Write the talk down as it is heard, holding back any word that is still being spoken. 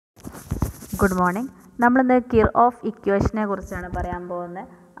Good morning. നമ്മളിന്ന് Kirchhoff ഇക്വേഷനെ കുറിച്ചാണ് പറയാൻ പോകുന്നത്.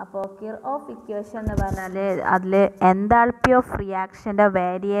 അപ്പോൾ കിർചോഫ് ഇക്വേഷൻ എന്ന് പറഞ്ഞാൽ അതിൽ എൻതാൽപ്പി ഓഫ് റിയാക്ഷൻ്റെ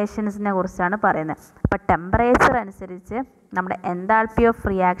വേരിയേഷൻസിനെ കുറിച്ചാണ് പറയുന്നത്. അപ്പോൾ ടെമ്പറേച്ചർ അനുസരിച്ച് നമ്മുടെ എൻതാൽപ്പി ഓഫ്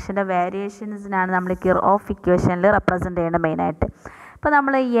റിയാക്ഷൻ്റെ വേരിയേഷൻസിനാണ് നമ്മൾ കിർചോഫ് ഇക്വേഷനിൽ റെപ്രസെൻ്റ് ചെയ്യുന്നത് മെയിനായിട്ട്. ഇപ്പോൾ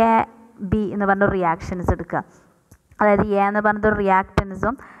നമ്മൾ എ ബി എന്ന് പറഞ്ഞ റിയാക്ഷൻസ് എടുക്കുക. അതായത് എ എന്ന് പറയുന്നത്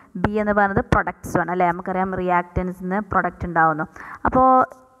റിയാക്റ്റൻസും ബി എന്ന് പറയുന്നത് പ്രൊഡക്ട്സുമാണ് അല്ലേ. നമുക്കറിയാം റിയാക്റ്റൻസിൽ നിന്ന് പ്രൊഡക്റ്റ് ഉണ്ടാവുന്നു. അപ്പോൾ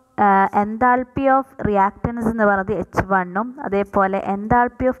എൻതാൽപ്പി ഓഫ് റിയാക്റ്റൻസ് എന്ന് പറയുന്നത് H1ഉം അതേപോലെ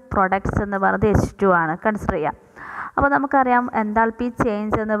എൻതാൽപ്പി ഓഫ് പ്രൊഡക്ട്സ് എന്ന് പറയുന്നത് H2 ആണ് കൺസിഡർ ചെയ്യുക. അപ്പോൾ നമുക്കറിയാം എൻതാൽപ്പി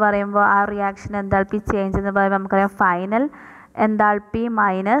ചേഞ്ച് എന്ന് പറയുമ്പോൾ ആ റിയാക്ഷൻ എൻതാൽപ്പി ചേഞ്ച് എന്ന് പറയുമ്പോൾ നമുക്കറിയാം final enthalpy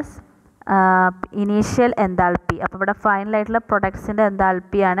minus initial enthalpy. അപ്പോൾ ഇവിടെ ഫൈനലായിട്ടുള്ള പ്രൊഡക്ട്സിൻ്റെ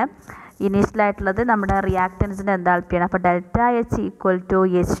എൻതാൽപ്പിയാണ്, ഇനീഷ്യലായിട്ടുള്ളത് നമ്മുടെ റിയാക്റ്റൻസിൻ്റെ എൻതാൽപ്പിയാണ്. അപ്പോൾ delta H equal to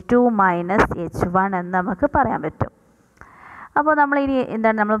H2 minus H1 എന്ന് നമുക്ക് പറയാൻ പറ്റും. അപ്പോൾ നമ്മൾ ഇനി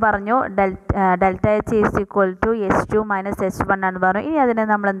എന്താണ് നമ്മൾ പറഞ്ഞു delta H is equal to H2 minus H1 എന്ന് പറഞ്ഞു. ഇനി അതിനെ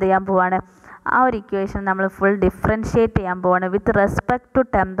നമ്മൾ എന്ത് ചെയ്യാൻ പോവാണ്, ആ ഒരു ഇക്വേഷൻ നമ്മൾ ഫുൾ ഡിഫറൻഷ്യേറ്റ് ചെയ്യാൻ പോവാണ് with respect to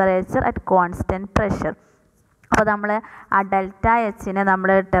temperature at constant pressure. അപ്പോൾ നമ്മൾ ആ ഡെൽറ്റ എച്ചിനെ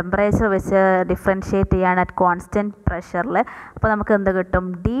നമ്മൾ ടെമ്പറേച്ചർ വെച്ച് ഡിഫറൻഷ്യേറ്റ് ചെയ്യാണ് അറ്റ് കോൺസ്റ്റൻറ്റ് പ്രഷറിൽ. അപ്പോൾ നമുക്ക് എന്ത് കിട്ടും,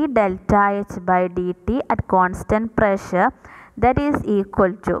 D delta H by D T at constant pressure that is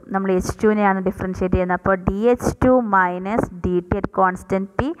equal to നമ്മൾ H2നെയാണ് ഡിഫറൻഷ്യേറ്റ് ചെയ്യുന്നത്. അപ്പോൾ DH2 minus D T at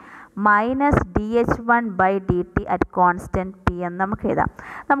constant P minus DH1 by D T at constant P എന്ന് നമുക്ക് എഴുതാം.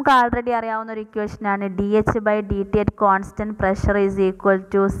 നമുക്ക് ആൾറെഡി അറിയാവുന്ന ഒരു ഇക്വേഷനാണ് DH by D T at constant pressure is equal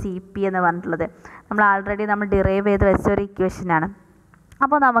to CP എന്ന് പറഞ്ഞിട്ടുള്ളത്. നമ്മൾ ഡിറൈവ് ചെയ്ത് വെച്ച ഒരു ഇക്വേഷനാണ്.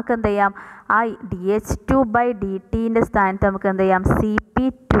 അപ്പോൾ നമുക്ക് എന്ത് ചെയ്യാം, ആ DH2 ബൈ ഡി ടീൻ്റെ സ്ഥാനത്ത് നമുക്ക് എന്ത് ചെയ്യാം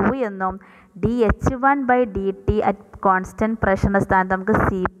CP2 എന്നും DH1 by D T at constant പ്രഷറിൻ്റെ സ്ഥാനത്ത് നമുക്ക്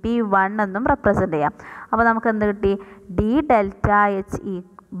CP1 എന്നും റെപ്രസെൻ്റ് ചെയ്യാം. അപ്പോൾ നമുക്ക് എന്ത് കിട്ടി, D delta H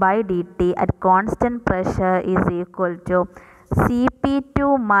by D T at constant pressure is equal to CP2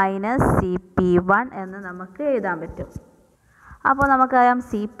 minus CP1 എന്ന് നമുക്ക് എഴുതാൻ പറ്റും. അപ്പോൾ നമുക്കറിയാം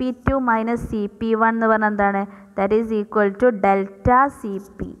CP2 മൈനസ് CP1 എന്ന് പറഞ്ഞാൽ എന്താണ്, that is equal to delta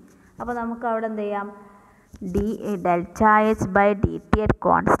CP. അപ്പോൾ നമുക്ക് അവിടെ എന്ത് ചെയ്യാം, delta H by D T at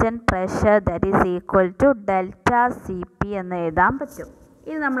constant pressure that is equal to delta CP എന്ന് എഴുതാൻ പറ്റും.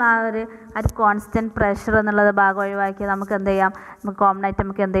 ഇനി നമ്മൾ ആ ഒരു അറ്റ് കോൺസ്റ്റൻറ്റ് പ്രഷർ എന്നുള്ളത് ഭാഗം ഒഴിവാക്കി നമുക്ക് എന്ത് ചെയ്യാം, നമുക്ക് കോമൺ ആയിട്ട്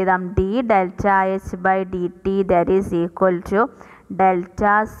നമുക്ക് എന്ത് ചെയ്താം, D delta H by D T that is equal to delta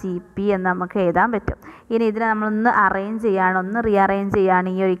CP എന്ന് നമുക്ക് എഴുതാൻ പറ്റും. ഇനി ഇതിനെ നമ്മളൊന്ന് അറേഞ്ച് ചെയ്യാണ്, ഒന്ന് റീഅറേഞ്ച് ചെയ്യാണ്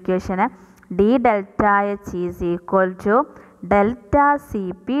ഈ ഒരു ഇക്വേഷനെ. D delta H is equal to delta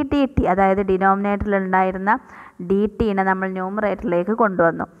CP D T, അതായത് ഡിനോമിനേറ്ററിൽ ഉണ്ടായിരുന്ന ഡി ടീനെ നമ്മൾ ന്യൂമറേറ്ററിലേക്ക്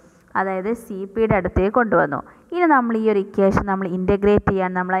കൊണ്ടുവന്നു, അതായത് CPയുടെ അടുത്തേക്ക് കൊണ്ടുവന്നു. ഇനി നമ്മൾ ഈ ഒരു ഇക്വേഷൻ നമ്മൾ ഇൻ്റഗ്രേറ്റ്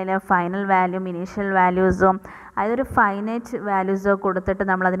ചെയ്യാൻ നമ്മളതിലെ ഫൈനൽ വാല്യൂം ഇനീഷ്യൽ വാല്യൂസും അതൊരു ഫൈനൈറ്റ് വാല്യൂസോ കൊടുത്തിട്ട്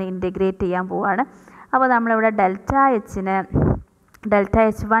നമ്മളതിനെ ഇൻ്റഗ്രേറ്റ് ചെയ്യാൻ പോവുകയാണ്. അപ്പോൾ നമ്മളിവിടെ delta എച്ചിനെ delta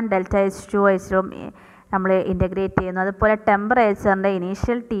H1 delta H2 H2 നമ്മൾ ഇൻ്റഗ്രേറ്റ് ചെയ്യുന്നു. അതുപോലെ ടെമ്പറേച്ചറിൻ്റെ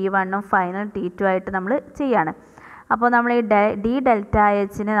ഇനീഷ്യൽ T1ഉം ഫൈനൽ T2 ആയിട്ട് നമ്മൾ ചെയ്യാണ്. അപ്പോൾ നമ്മൾ ഈ ഡി ഡെൽറ്റ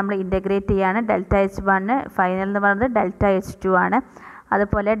എച്ചിനെ നമ്മൾ ഇൻ്റഗ്രേറ്റ് ചെയ്യാണ്. ഡെൽറ്റ H1 ഫൈനൽ എന്ന് പറയുന്നത് ഡെൽറ്റ H2 ആണ്.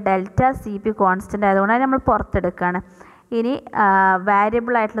 അതുപോലെ ഡെൽറ്റ CP കോൺസ്റ്റൻ്റ് ആയതുകൊണ്ട് നമ്മൾ പുറത്തെടുക്കുകയാണ്. ഇനി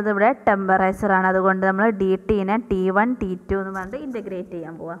വാരിയബിൾ ആയിട്ടുള്ളത് ഇവിടെ ടെമ്പറേച്ചറാണ്, അതുകൊണ്ട് നമ്മൾ ഡി ടീനെ T1 T2 എന്ന് പറഞ്ഞിട്ട് ഇൻ്റഗ്രേറ്റ്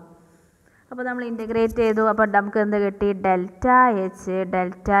ചെയ്യാൻ പോവാം. അപ്പോൾ നമ്മൾ ഇൻ്റഗ്രേറ്റ് ചെയ്തു. അപ്പോൾ നമുക്ക് എന്ത് കിട്ടി, delta H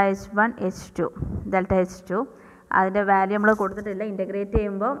delta H1 H2 delta H2 അതിൻ്റെ വാല്യൂ നമ്മൾ കൊടുത്തിട്ടില്ല. ഇൻ്റഗ്രേറ്റ്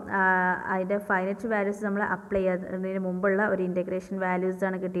ചെയ്യുമ്പോൾ അതിൻ്റെ ഫൈനൈറ്റ് വാല്യൂസ് നമ്മൾ അപ്ലൈ ചെയ്യുന്നതിന് മുമ്പുള്ള ഒരു ഇൻ്റഗ്രേഷൻ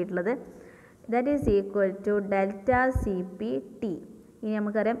വാല്യൂസാണ് കിട്ടിയിട്ടുള്ളത്. That is equal to delta CP T. ഇനി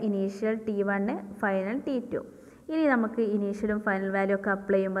നമുക്കറിയാം ഇനീഷ്യൽ T1 ഫൈനൽ T2. ഇനി നമുക്ക് ഇനീഷ്യലും ഫൈനൽ വാല്യൂ ഒക്കെ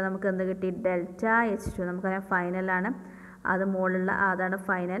അപ്ലൈ ചെയ്യുമ്പോൾ നമുക്ക് എന്ത് കിട്ടി, ഡെൽറ്റ H2 നമുക്കറിയാം ഫൈനലാണ്, അത് മുകളിലുള്ള അതാണ്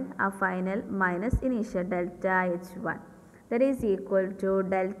ഫൈനൽ, ആ final minus initial delta H1 that is equal to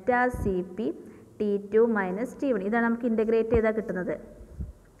delta CP T2 minus T1. ഇതാണ് നമുക്ക് ഇൻ്റഗ്രേറ്റ് ചെയ്താൽ കിട്ടുന്നത്.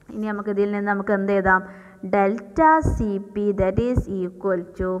 ഇനി നമുക്ക് ഇതിൽ നിന്ന് നമുക്ക് എന്ത് ചെയ്താം, delta CP that is equal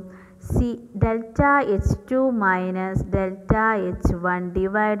to delta H2 minus delta H1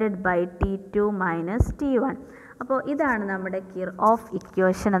 divided by T2 minus T1. അപ്പോൾ ഇതാണ് നമ്മുടെ കിർചോഫ്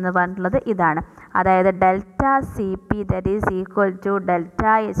ഇക്വേഷൻ എന്ന് പറഞ്ഞിട്ടുള്ളത്. ഇതാണ്, അതായത് delta CP that is equal to delta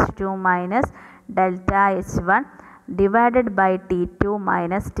H2 minus delta H1 divided by T2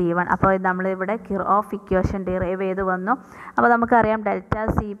 minus T1. അപ്പോൾ നമ്മളിവിടെ Kirchhoff equation derive ചെയ്ത് വന്നു. അപ്പോൾ നമുക്കറിയാം ഡെൽറ്റ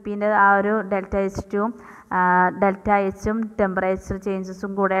സി പിൻ്റെ ആ ഒരു ഡെൽറ്റ H2ഉം ഡെൽറ്റ എച്ചും ടെമ്പറേച്ചർ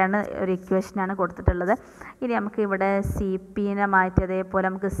ചേഞ്ചസും കൂടെയാണ് ഒരു ഇക്വേഷനാണ് കൊടുത്തിട്ടുള്ളത്. ഇനി നമുക്ക് ഇവിടെ സി പിനെ മാറ്റി അതേപോലെ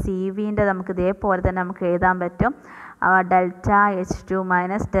നമുക്ക് സി വിൻ്റെ നമുക്ക് ഇതേപോലെ തന്നെ നമുക്ക് എഴുതാൻ പറ്റും. Delta H2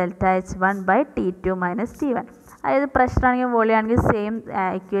 minus delta H1 by T2 minus T1. അതായത് പ്രഷർ ആണെങ്കിൽ വോളിയം ആണെങ്കിൽ സെയിം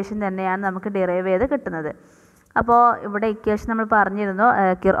ഇക്വേഷൻ തന്നെയാണ് നമുക്ക് ഡിറൈവ് ചെയ്ത് കിട്ടുന്നത്. അപ്പോൾ ഇവിടെ ഇക്വേഷൻ നമ്മൾ പറഞ്ഞിരുന്നു,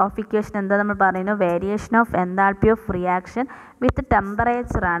 കിർചോഫ് ഇക്വേഷൻ എന്താ നമ്മൾ പറയുന്നു, variation of enthalpy of reaction with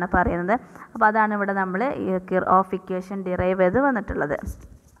temperature ആണ് പറയുന്നത്. അപ്പോൾ അതാണ് ഇവിടെ നമ്മൾ കിർചോഫ് ഇക്വേഷൻ ഡിറൈവ് ചെയ്ത് വന്നിട്ടുള്ളത്.